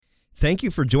Thank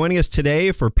you for joining us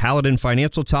today for Paladin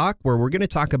Financial Talk, where we're going to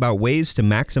talk about ways to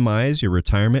maximize your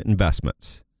retirement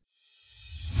investments.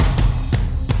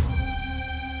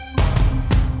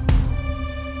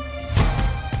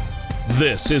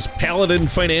 This is Paladin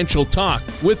Financial Talk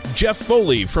with Jeff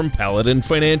Foley from Paladin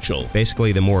Financial.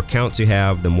 Basically, the more accounts you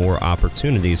have, the more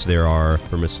opportunities there are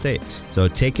for mistakes. So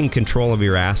taking control of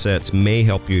your assets may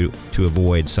help you to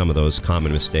avoid some of those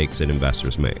common mistakes that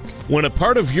investors make. When a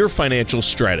part of your financial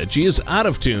strategy is out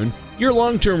of tune, your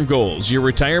long-term goals, your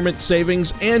retirement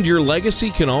savings, and your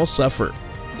legacy can all suffer.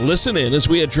 Listen in as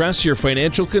we address your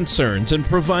financial concerns and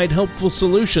provide helpful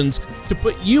solutions to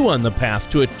put you on the path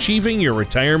to achieving your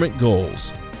retirement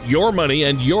goals. Your money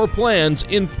and your plans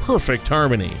in perfect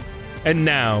harmony. And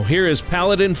now, here is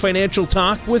Paladin Financial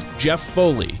Talk with Jeff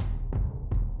Foley.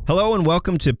 Hello and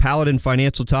welcome to Paladin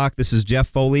Financial Talk. This is Jeff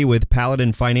Foley with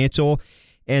Paladin Financial.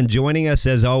 And joining us,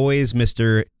 as always,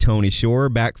 Mr. Tony Shore,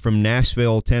 back from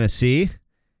Nashville, Tennessee.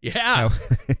 Yeah.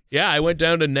 I went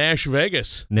down to Nash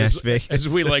Vegas,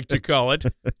 as we like to call it.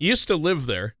 Used to live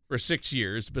there for 6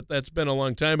 years, but that's been a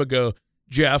long time ago,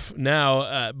 Jeff,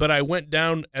 now. But I went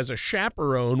down as a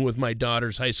chaperone with my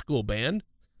daughter's high school band,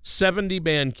 70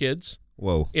 band kids.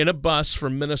 Whoa. In a bus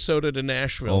from Minnesota to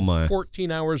Nashville. Oh, my.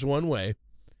 14 hours one way.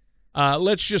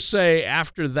 Let's just say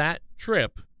after that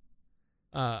trip,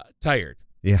 tired.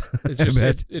 Yeah,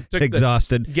 it took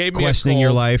exhausted, questioning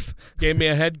your life. Gave me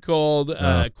a head cold,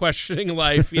 questioning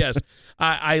life, yes.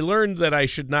 I learned that I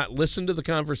should not listen to the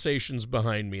conversations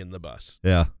behind me in the bus.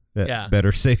 Yeah.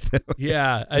 Better safe than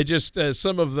Yeah, I just,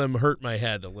 some of them hurt my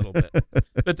head a little bit.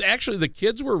 But actually, the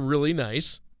kids were really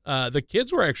nice. The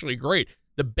kids were actually great.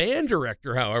 The band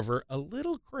director, however, a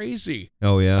little crazy.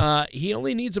 Oh, yeah? He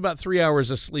only needs about 3 hours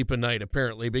of sleep a night,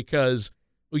 apparently, because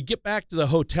we get back to the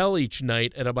hotel each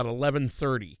night at about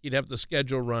 11:30. He'd have the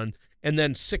schedule run, and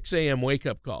then 6 a.m.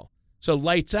 wake-up call. So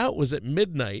lights out was at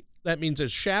midnight. That means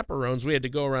as chaperones, we had to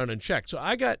go around and check. So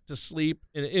I got to sleep,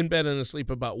 in bed and asleep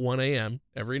about 1 a.m.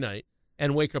 every night,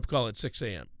 and wake-up call at 6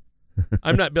 a.m.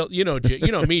 I'm not built, you know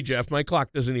me, Jeff. My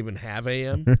clock doesn't even have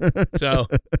a.m., so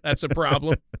that's a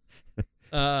problem.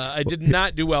 I did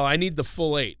not do well. I need the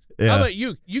full 8. Yeah. How about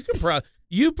you? You can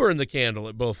You burn the candle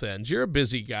at both ends. You're a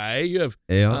busy guy. You have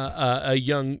a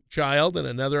young child and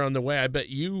another on the way. I bet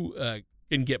you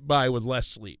can get by with less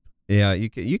sleep. Yeah,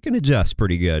 you can adjust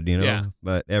pretty good, Yeah.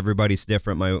 But everybody's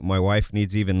different. My wife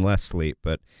needs even less sleep.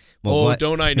 But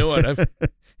don't I know it?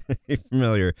 You're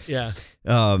familiar. Yeah.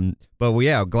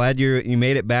 But glad you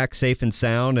made it back safe and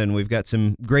sound, and we've got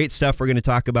some great stuff we're going to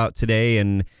talk about today,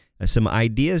 and some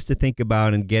ideas to think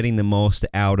about and getting the most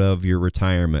out of your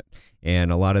retirement.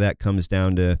 And a lot of that comes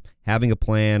down to having a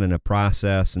plan and a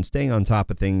process and staying on top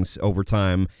of things over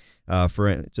time,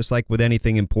 for just like with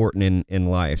anything important in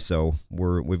life. So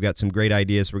we've got some great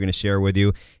ideas we're going to share with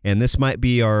you. And this might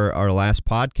be our last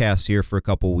podcast here for a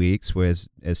couple weeks.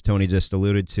 As Tony just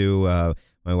alluded to,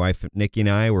 my wife Nikki and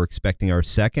I, we're expecting our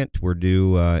second. We're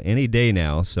due any day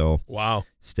now. So wow.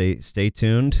 Stay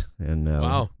tuned, and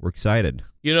we're excited.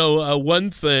 One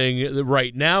thing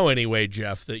right now anyway,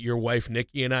 Jeff, that your wife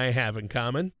Nikki and I have in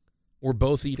common, we're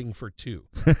both eating for 2.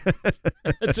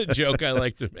 That's a joke I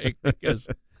like to make because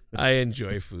I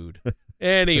enjoy food.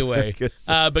 Anyway,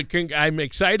 but I'm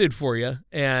excited for you,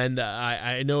 and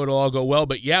I know it'll all go well.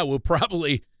 But we'll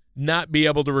probably not be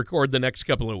able to record the next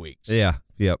couple of weeks. Yeah.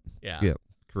 Yep.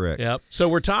 Correct. Yep. So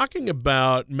we're talking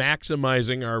about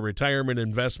maximizing our retirement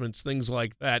investments, things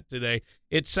like that today.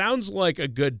 It sounds like a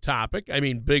good topic. I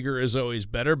mean, bigger is always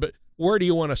better, but where do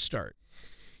you want to start?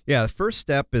 Yeah, the first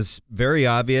step is very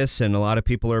obvious, and a lot of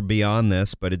people are beyond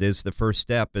this, but it is the first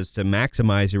step, is to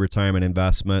maximize your retirement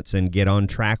investments and get on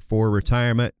track for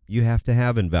retirement. You have to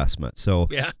have investments. So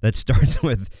that starts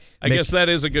with... I guess that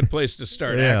is a good place to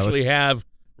start. Actually have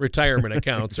retirement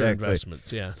accounts or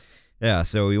investments. Yeah,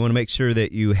 so you want to make sure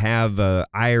that you have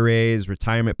IRAs,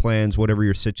 retirement plans, whatever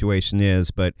your situation is,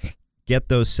 but get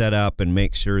those set up and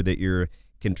make sure that you're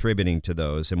contributing to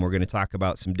those. And we're going to talk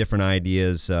about some different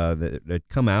ideas that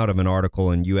come out of an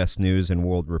article in U.S. News and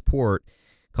World Report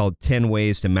called 10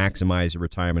 Ways to Maximize Your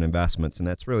Retirement Investments. And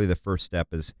that's really the first step,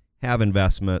 is have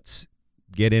investments,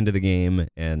 get into the game,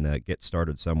 and get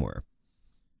started somewhere.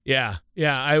 Yeah,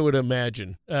 I would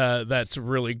imagine that's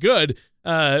really good.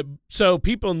 So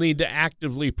people need to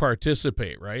actively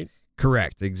participate, right?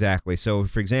 Correct, exactly. So,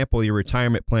 for example, your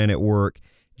retirement plan at work,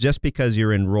 just because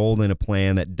you're enrolled in a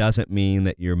plan, that doesn't mean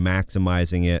that you're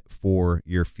maximizing it for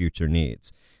your future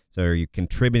needs. So are you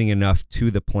contributing enough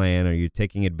to the plan? Are you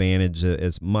taking advantage of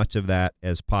as much of that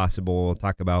as possible? We'll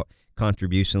talk about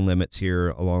contribution limits here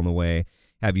along the way.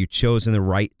 Have you chosen the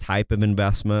right type of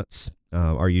investments?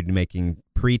 Are you making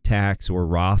pre-tax or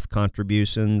Roth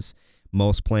contributions?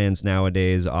 Most plans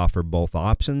nowadays offer both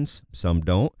options. Some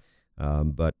don't.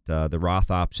 But the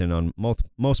Roth option on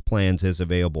most plans is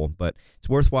available. But it's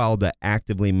worthwhile to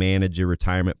actively manage your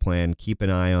retirement plan. Keep an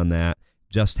eye on that.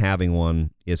 Just having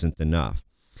one isn't enough.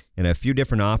 And a few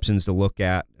different options to look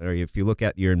at, or if you look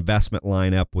at your investment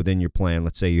lineup within your plan,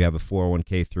 let's say you have a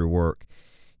 401k through work,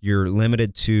 you're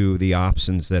limited to the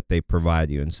options that they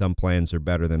provide you, and some plans are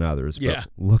better than others. Yeah. But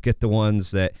look at the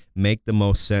ones that make the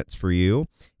most sense for you,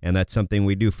 and that's something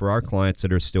we do for our clients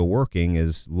that are still working,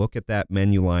 is look at that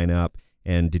menu lineup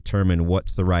and determine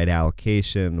what's the right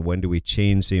allocation, when do we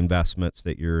change the investments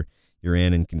that you're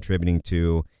in and contributing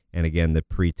to, and again, the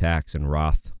pre-tax and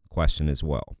Roth question as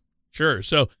well. Sure.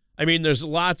 So, I mean, there's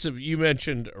lots of, you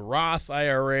mentioned Roth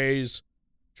IRAs,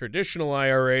 traditional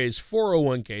IRAs,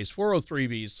 401ks,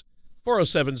 403bs,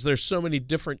 407s. There's so many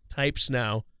different types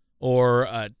now,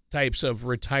 or types of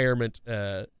retirement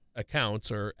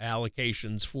accounts or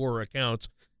allocations for accounts.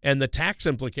 And the tax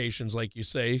implications, like you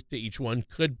say, to each one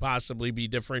could possibly be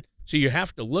different. So you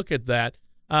have to look at that.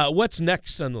 What's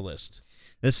next on the list?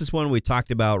 This is one we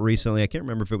talked about recently. I can't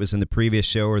remember if it was in the previous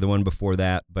show or the one before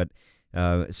that, but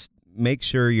make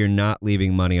sure you're not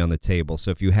leaving money on the table.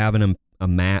 So if you have a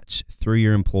match through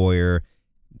your employer,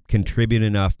 contribute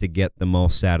enough to get the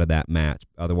most out of that match.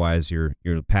 Otherwise, you're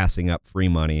passing up free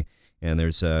money. And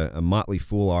there's a Motley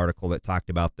Fool article that talked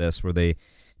about this, where they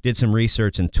did some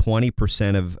research, and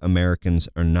 20% of Americans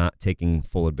are not taking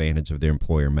full advantage of their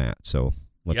employer match. So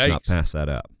let's not pass that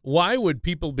up. Why would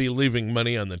people be leaving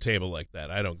money on the table like that?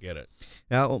 I don't get it.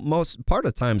 Now, part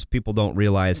of the times people don't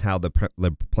realize how the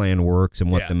plan works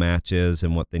and what the match is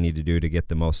and what they need to do to get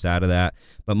the most out of that.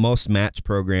 But most match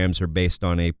programs are based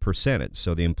on a percentage.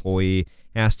 So the employee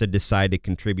has to decide to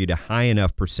contribute a high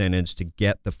enough percentage to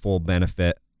get the full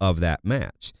benefit of that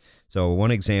match. So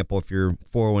one example, if your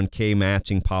 401k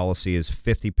matching policy is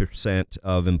 50%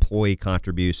 of employee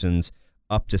contributions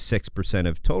up to 6%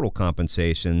 of total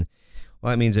compensation,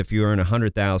 well, that means if you earn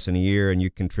 $100,000 a year and you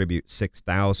contribute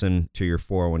 $6,000 to your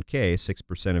 401k,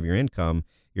 6% of your income,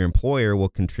 your employer will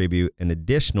contribute an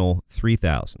additional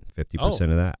 $3,000,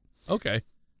 50% of that. Okay.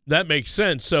 That makes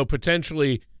sense. So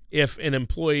potentially, if an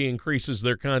employee increases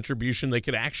their contribution, they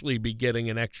could actually be getting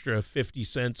an extra 50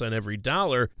 cents on every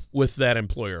dollar with that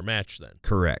employer match then.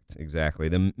 Correct. Exactly.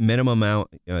 The minimum amount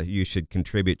you should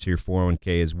contribute to your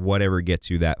 401k is whatever gets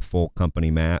you that full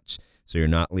company match. So you're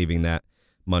not leaving that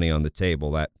money on the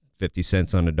table. That 50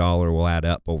 cents on a dollar will add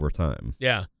up over time.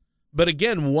 Yeah. But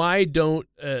again, why don't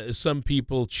some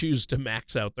people choose to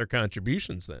max out their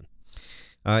contributions then?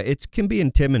 It can be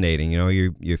intimidating.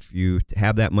 If you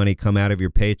have that money come out of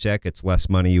your paycheck, it's less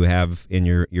money you have in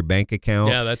your bank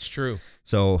account. Yeah, that's true.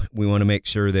 So we want to make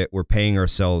sure that we're paying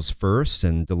ourselves first,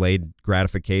 and delayed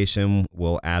gratification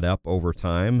will add up over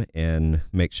time, and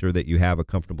make sure that you have a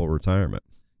comfortable retirement.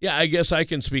 Yeah, I guess I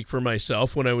can speak for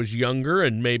myself. When I was younger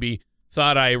and maybe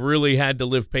thought I really had to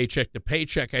live paycheck to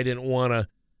paycheck, I didn't want to,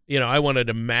 I wanted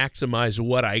to maximize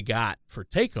what I got for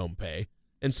take-home pay.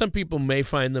 And some people may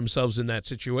find themselves in that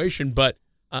situation, but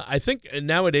I think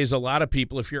nowadays a lot of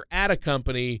people, if you're at a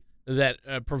company that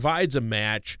provides a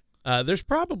match, there's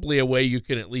probably a way you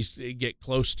can at least get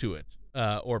close to it,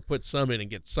 or put some in and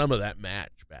get some of that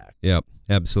match back. Yep,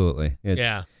 absolutely.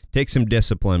 Takes some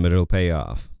discipline, but it'll pay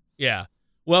off. Yeah.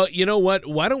 Well, you know what?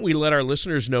 Why don't we let our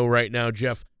listeners know right now,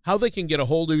 Jeff, how they can get a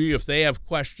hold of you if they have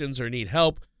questions or need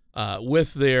help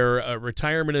with their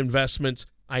retirement investments.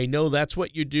 I know that's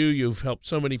what you do. You've helped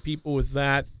so many people with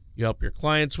that. You help your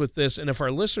clients with this. And if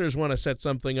our listeners want to set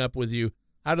something up with you,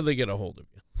 how do they get a hold of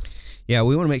you? Yeah,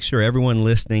 we want to make sure everyone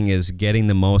listening is getting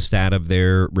the most out of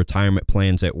their retirement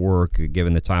plans at work,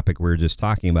 given the topic we were just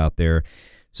talking about there.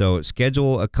 So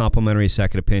schedule a complimentary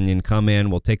second opinion. Come in.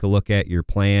 We'll take a look at your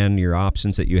plan, your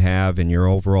options that you have, and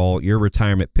your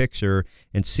retirement picture,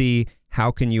 and see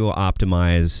how can you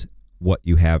optimize what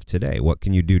you have today. What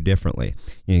can you do differently?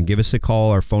 You can give us a call.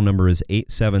 Our phone number is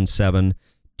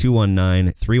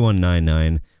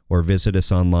 877-219-3199, or visit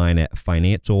us online at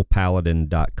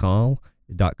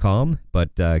financialpaladin.com.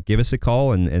 But give us a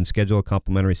call and schedule a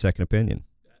complimentary second opinion.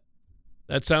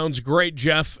 That sounds great,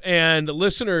 Jeff. And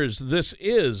listeners, this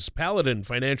is Paladin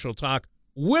Financial Talk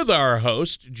with our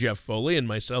host, Jeff Foley, and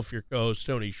myself, your co-host,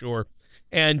 Tony Shore.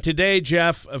 And today,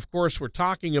 Jeff, of course, we're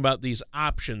talking about these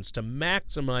options to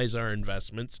maximize our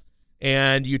investments.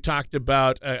 And you talked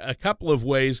about a couple of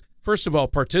ways. First of all,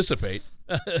 participate.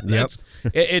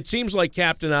 It seems like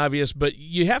Captain Obvious, but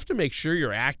you have to make sure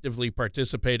you're actively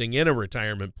participating in a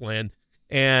retirement plan.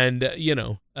 And,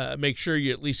 make sure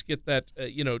you at least get that,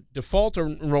 default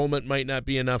enrollment might not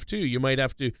be enough, too. You might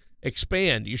have to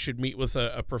expand, you should meet with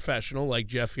a professional like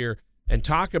Jeff here and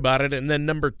talk about it. And then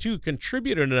number 2,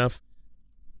 contribute enough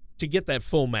to get that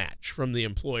full match from the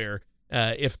employer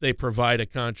if they provide a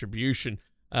contribution.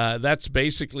 That's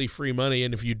basically free money.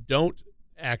 And if you don't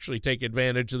actually take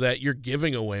advantage of that, you're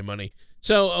giving away money.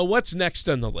 So what's next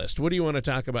on the list? What do you want to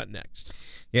talk about next?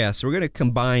 Yeah, so we're going to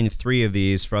combine 3 of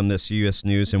these from this U.S.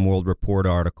 News and World Report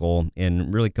article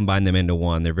and really combine them into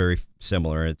one. They're very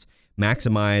similar. It's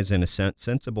maximize in a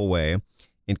sensible way,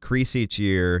 increase each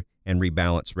year, and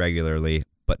rebalance regularly,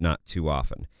 but not too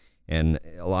often. And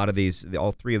a lot of these,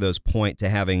 all 3 of those point to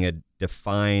having a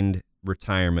defined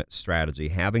retirement strategy,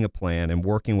 having a plan, and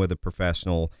working with a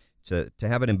professional to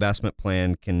have an investment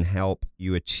plan can help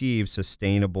you achieve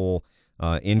sustainable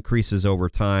increases over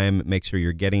time. Make sure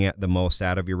you're getting at the most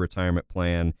out of your retirement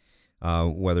plan,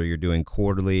 whether you're doing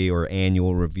quarterly or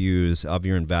annual reviews of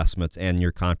your investments and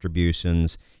your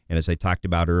contributions. And as I talked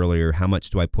about earlier, how much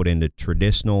do I put into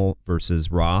traditional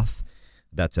versus Roth?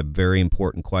 That's a very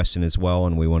important question as well,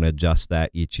 and we want to adjust that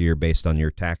each year based on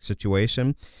your tax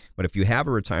situation. But if you have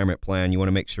a retirement plan, you want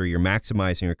to make sure you're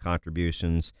maximizing your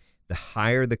contributions. The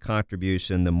higher the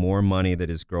contribution, the more money that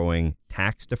is growing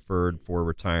tax-deferred for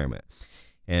retirement.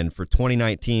 And for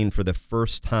 2019, for the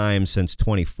first time since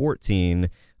 2014,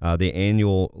 the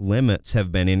annual limits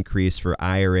have been increased for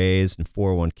IRAs and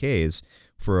 401ks.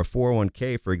 For a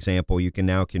 401k, for example, you can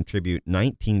now contribute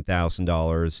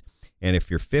 $19,000. And if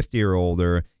you're 50 or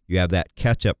older, you have that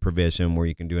catch-up provision where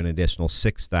you can do an additional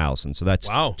 $6,000. So that's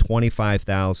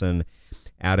 $25,000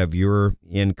 out of your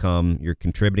income. You're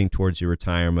contributing towards your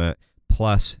retirement,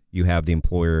 plus you have the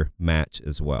employer match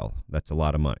as well. That's a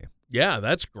lot of money. Yeah,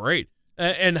 that's great.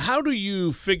 And how do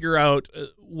you figure out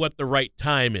what the right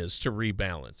time is to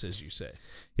rebalance, as you say?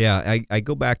 Yeah, I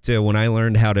go back to when I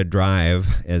learned how to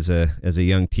drive as a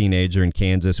young teenager in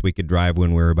Kansas. We could drive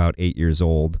when we were about 8 years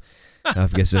old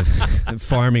because of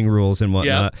farming rules and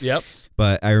whatnot. Yep.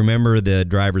 But I remember the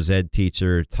driver's ed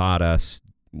teacher taught us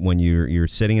when you're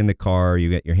sitting in the car,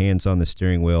 you get your hands on the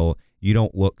steering wheel, you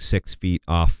don't look 6 feet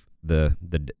off the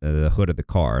hood of the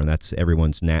car, and that's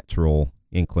everyone's natural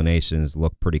inclinations.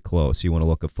 Look pretty close. You want to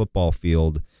look a football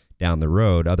field down the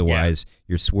road, otherwise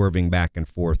you're swerving back and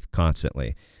forth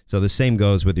constantly. So the same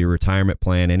goes with your retirement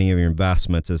plan, any of your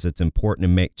investments, is it's important to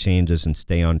make changes and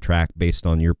stay on track based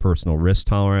on your personal risk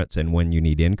tolerance and when you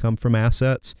need income from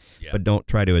assets, but don't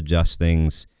try to adjust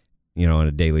things on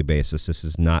a daily basis. This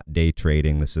is not day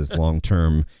trading. This is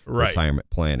long-term retirement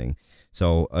planning.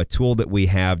 So a tool that we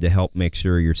have to help make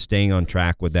sure you're staying on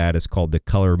track with that is called the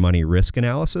Color Money Risk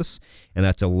Analysis. And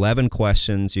that's 11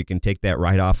 questions. You can take that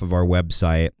right off of our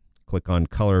website. Click on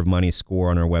Color of Money Score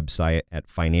on our website at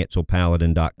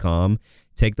financialpaladin.com.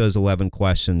 Take those 11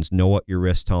 questions, know what your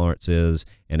risk tolerance is,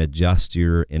 and adjust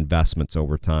your investments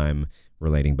over time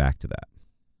relating back to that.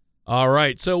 All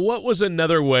right. So what was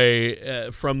another way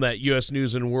from that U.S.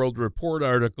 News and World Report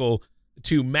article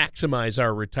to maximize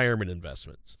our retirement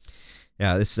investments?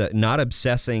 Yeah, this is not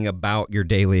obsessing about your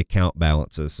daily account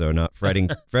balances, so not fretting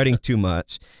too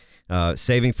much.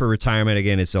 Saving for retirement,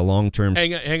 again, it's a long-term...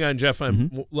 Hang on, Jeff.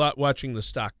 I'm watching the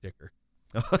stock ticker.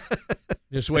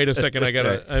 Just wait a second. I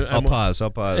gotta. Right. I'll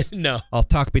pause. No, I'll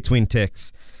talk between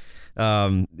ticks.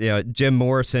 Jim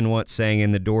Morrison once sang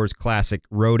in the Doors classic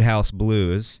 "Roadhouse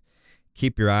Blues,"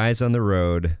 "Keep your eyes on the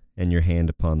road and your hand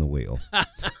upon the wheel."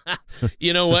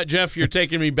 You know what, Jeff? You're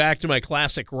taking me back to my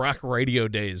classic rock radio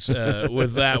days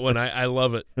with that one. I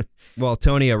love it. Well,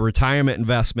 Tony, a retirement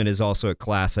investment is also a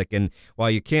classic. And while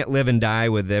you can't live and die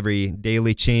with every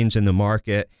daily change in the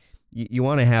market, you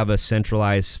want to have a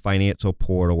centralized financial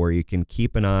portal where you can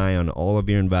keep an eye on all of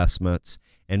your investments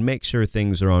and make sure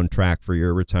things are on track for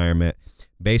your retirement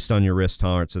based on your risk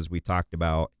tolerance, as we talked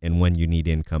about, and when you need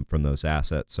income from those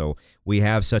assets. So we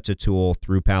have such a tool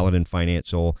through Paladin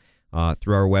Financial.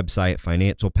 Through our website,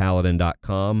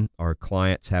 financialpaladin.com, our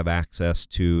clients have access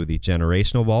to the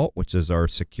Generational Vault, which is our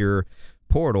secure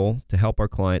portal to help our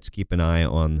clients keep an eye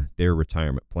on their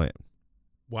retirement plan.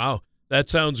 Wow, that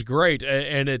sounds great.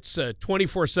 And it's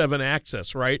 24/7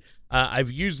 access, right?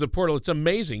 I've used the portal. It's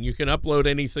amazing. You can upload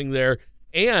anything there,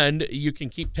 and you can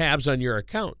keep tabs on your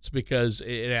accounts because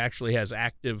it actually has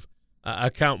active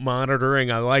account monitoring.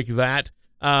 I like that.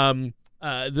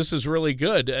 This is really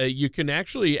good. You can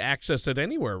actually access it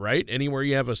anywhere, right? Anywhere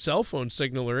you have a cell phone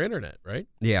signal or internet, right?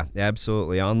 Yeah,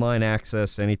 absolutely. Online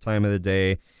access any time of the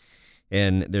day.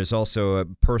 And there's also a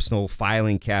personal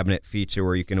filing cabinet feature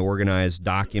where you can organize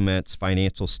documents,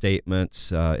 financial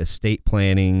statements, estate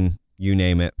planning, you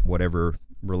name it, whatever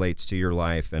relates to your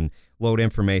life, and load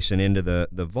information into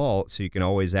the vault so you can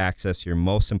always access your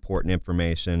most important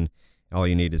information All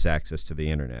you need is access to the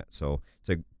internet. So it's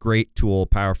a great tool,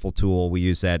 powerful tool. We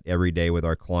use that every day with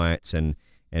our clients and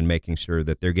making sure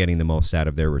that they're getting the most out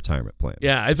of their retirement plan.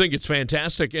 Yeah, I think it's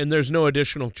fantastic, and there's no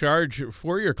additional charge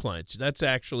for your clients. That's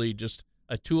actually just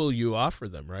a tool you offer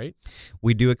them, right?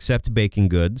 We do accept baked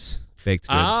goods.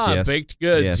 Yes. Baked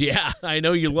goods. Yes. Yeah, I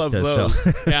know you love Does those.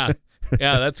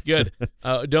 Yeah, that's good.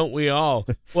 Don't we all?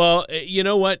 Well, you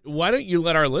know what? Why don't you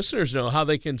let our listeners know how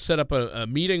they can set up a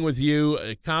meeting with you,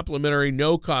 a complimentary,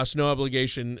 no cost, no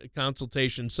obligation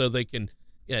consultation, so they can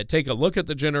take a look at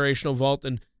the Generational Vault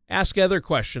and ask other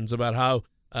questions about how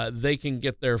they can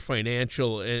get their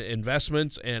financial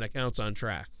investments and accounts on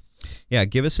track. Yeah,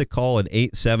 give us a call at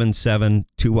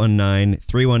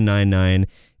 877-219-3199.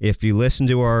 If you listen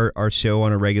to our show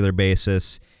on a regular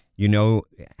basis, you know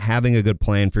having a good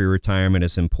plan for your retirement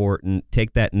is important.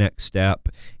 Take that next step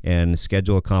and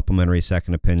schedule a complimentary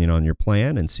second opinion on your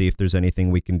plan and see if there's anything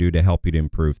we can do to help you to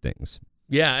improve things.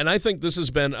 Yeah, and I think this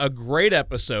has been a great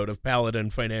episode of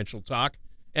Paladin Financial Talk.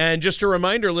 And just a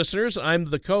reminder, listeners, I'm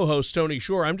the co-host, Tony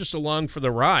Shore. I'm just along for the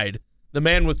ride. The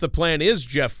man with the plan is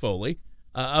Jeff Foley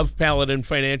of Paladin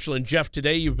Financial. And Jeff,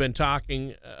 today you've been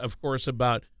talking, of course,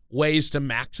 about ways to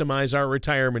maximize our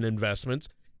retirement investments.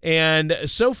 And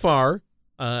so far,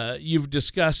 you've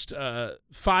discussed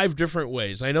 5 different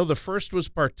ways. I know the first was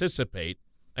participate.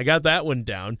 I got that one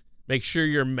down. Make sure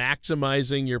you're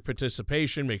maximizing your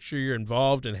participation. Make sure you're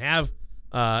involved and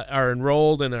are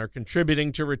enrolled and are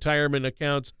contributing to retirement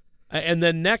accounts. And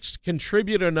then next,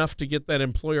 contribute enough to get that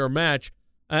employer match.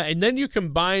 And then you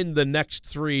combine the next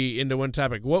 3 into one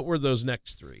topic. What were those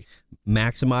next 3?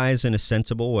 Maximize in a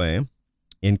sensible way,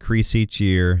 increase each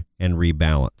year, and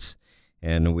rebalance.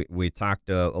 And we talked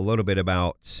a little bit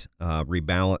about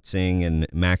rebalancing and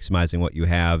maximizing what you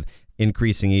have.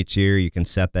 Increasing each year, you can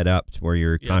set that up to where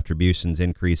your contributions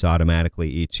increase automatically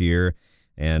each year,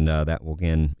 and that will,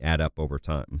 again, add up over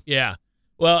time. Yeah.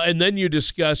 Well, and then you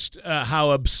discussed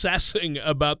how obsessing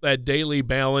about that daily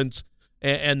balance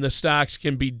and the stocks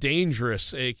can be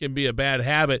dangerous. It can be a bad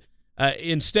habit.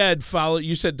 Instead,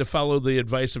 you said to follow the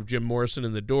advice of Jim Morrison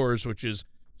in The Doors, which is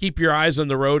keep your eyes on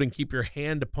the road and keep your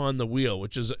hand upon the wheel,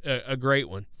 which is a great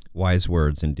one. Wise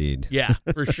words indeed. Yeah,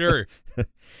 for sure.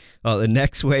 Well, the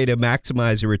next way to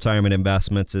maximize your retirement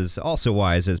investments is also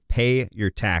wise, is pay your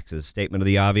taxes. Statement of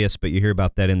the obvious, but you hear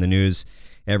about that in the news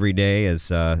every day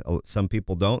as some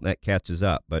people don't. That catches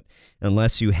up. But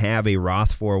unless you have a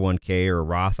Roth 401k or a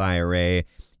Roth IRA,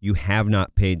 you have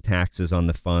not paid taxes on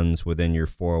the funds within your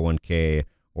 401k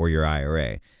or your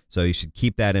IRA. So you should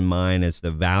keep that in mind, as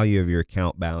the value of your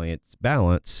account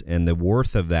balance and the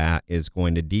worth of that is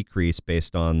going to decrease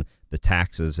based on the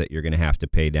taxes that you're going to have to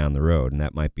pay down the road. And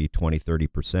that might be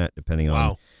 20-30% depending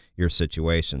on your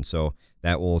situation. So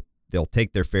they'll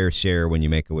take their fair share when you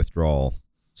make a withdrawal.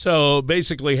 So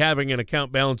basically having an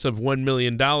account balance of $1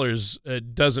 million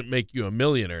doesn't make you a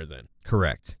millionaire then.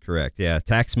 Correct. Yeah.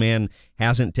 Taxman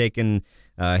hasn't taken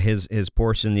his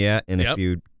portion yet. And if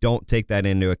you don't take that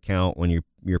into account when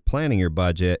you're planning your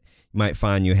budget, you might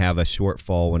find you have a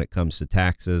shortfall when it comes to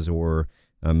taxes or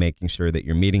making sure that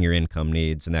you're meeting your income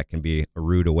needs. And that can be a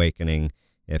rude awakening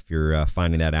if you're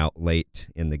finding that out late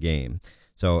in the game.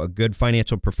 So a good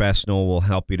financial professional will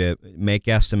help you to make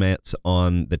estimates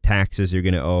on the taxes you're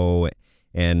going to owe.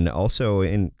 And also,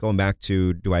 in going back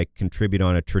to, do I contribute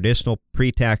on a traditional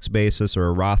pre-tax basis or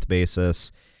a Roth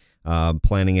basis,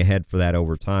 planning ahead for that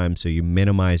over time so you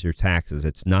minimize your taxes.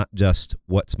 It's not just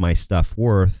what's my stuff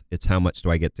worth, it's how much do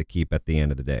I get to keep at the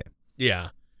end of the day. Yeah.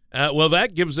 Well,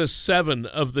 that gives us 7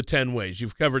 of the 10 ways.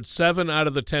 You've covered 7 out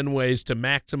of the 10 ways to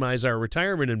maximize our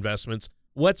retirement investments.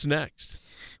 What's next?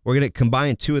 We're going to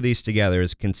combine 2 of these together,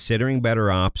 is considering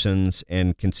better options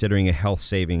and considering a health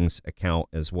savings account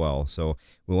as well. So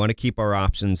we want to keep our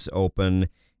options open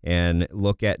and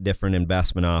look at different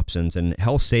investment options. And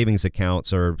health savings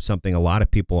accounts are something a lot of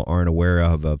people aren't aware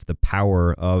of the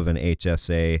power of an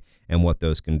HSA and what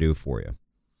those can do for you.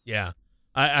 Yeah,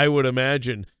 I would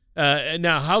imagine.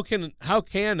 Now, how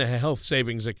can a health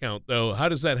savings account, though, how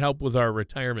does that help with our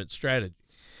retirement strategy?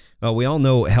 Well, we all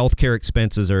know healthcare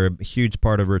expenses are a huge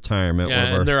part of retirement.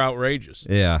 Yeah, and they're outrageous.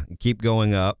 Yeah, keep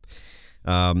going up.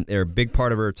 They're a big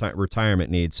part of our retirement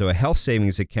needs. So a health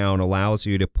savings account allows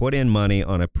you to put in money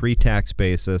on a pre-tax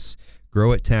basis,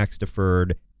 grow it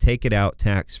tax-deferred, take it out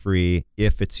tax-free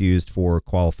if it's used for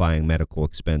qualifying medical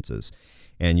expenses.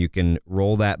 And you can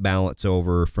roll that balance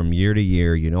over from year to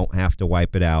year. You don't have to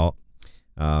wipe it out,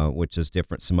 which is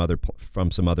different from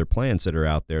some other plans that are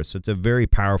out there. So it's a very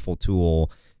powerful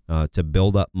tool to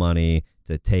build up money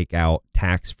to take out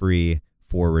tax-free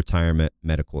for retirement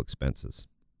medical expenses.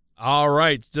 All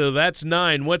right, so that's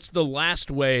 9. What's the last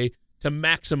way to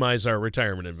maximize our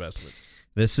retirement investments?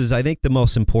 This is, I think, the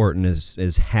most important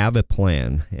is have a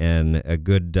plan and a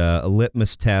good a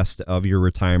litmus test of your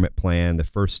retirement plan. The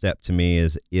first step to me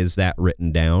is that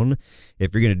written down.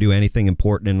 If you're going to do anything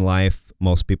important in life,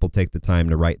 most people take the time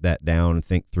to write that down and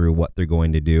think through what they're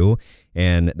going to do.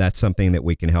 And that's something that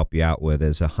we can help you out with.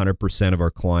 Is 100% of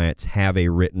our clients have a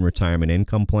written retirement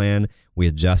income plan. We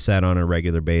adjust that on a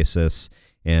regular basis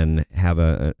and have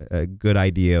a good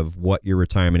idea of what your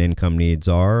retirement income needs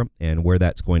are and where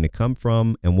that's going to come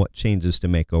from and what changes to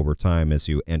make over time as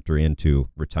you enter into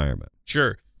retirement.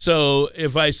 Sure. So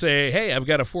if I say, hey, I've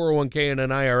got a 401k and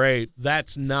an IRA,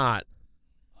 that's not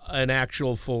an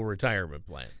actual full retirement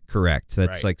plan. Correct.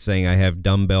 That's Right. like saying I have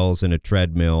dumbbells and a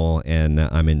treadmill and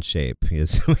I'm in shape.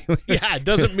 Yeah, it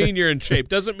doesn't mean you're in shape.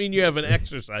 Doesn't mean you have an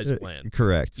exercise plan.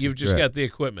 Correct. You've just Correct. got the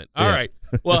equipment. All Yeah. right.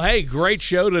 Well, hey, great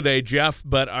show today, Jeff,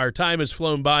 but our time has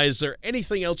flown by. Is there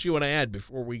anything else you want to add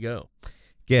before we go?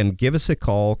 Again, give us a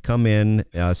call, come in,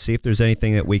 see if there's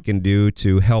anything that we can do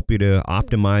to help you to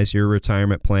optimize your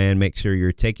retirement plan, make sure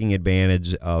you're taking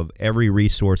advantage of every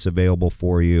resource available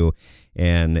for you,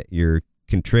 and you're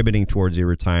contributing towards your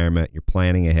retirement, you're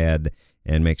planning ahead,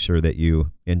 and make sure that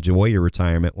you enjoy your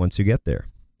retirement once you get there.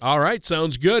 All right,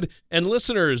 sounds good. And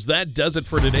listeners, that does it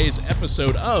for today's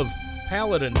episode of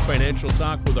Paladin Financial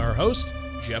Talk with our host,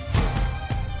 Jeff.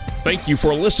 Thank you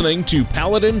for listening to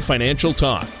Paladin Financial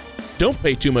Talk. Don't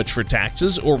pay too much for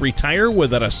taxes or retire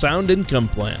without a sound income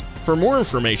plan. For more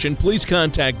information, please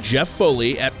contact Jeff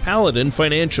Foley at Paladin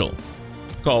Financial.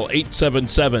 Call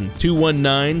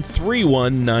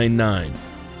 877-219-3199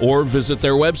 or visit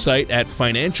their website at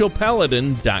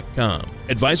financialpaladin.com.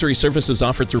 Advisory services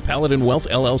offered through Paladin Wealth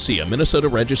LLC, a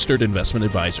Minnesota-registered investment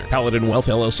advisor. Paladin Wealth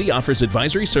LLC offers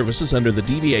advisory services under the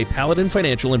DBA Paladin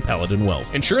Financial and Paladin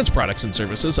Wealth. Insurance products and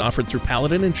services offered through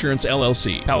Paladin Insurance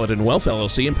LLC. Paladin Wealth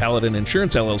LLC and Paladin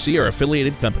Insurance LLC are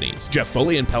affiliated companies. Jeff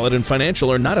Foley and Paladin Financial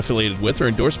are not affiliated with or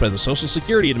endorsed by the Social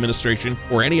Security Administration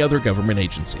or any other government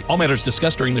agency. All matters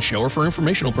discussed during the show are for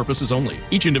informational purposes only.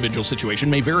 Each individual situation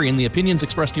may vary, and the opinions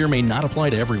expressed here may not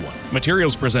apply to everyone.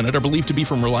 Materials presented are believed to be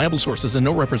from reliable sources, and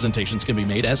no representations can be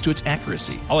made as to its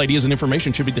accuracy. All ideas and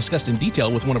information should be discussed in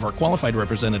detail with one of our qualified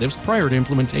representatives prior to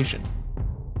implementation.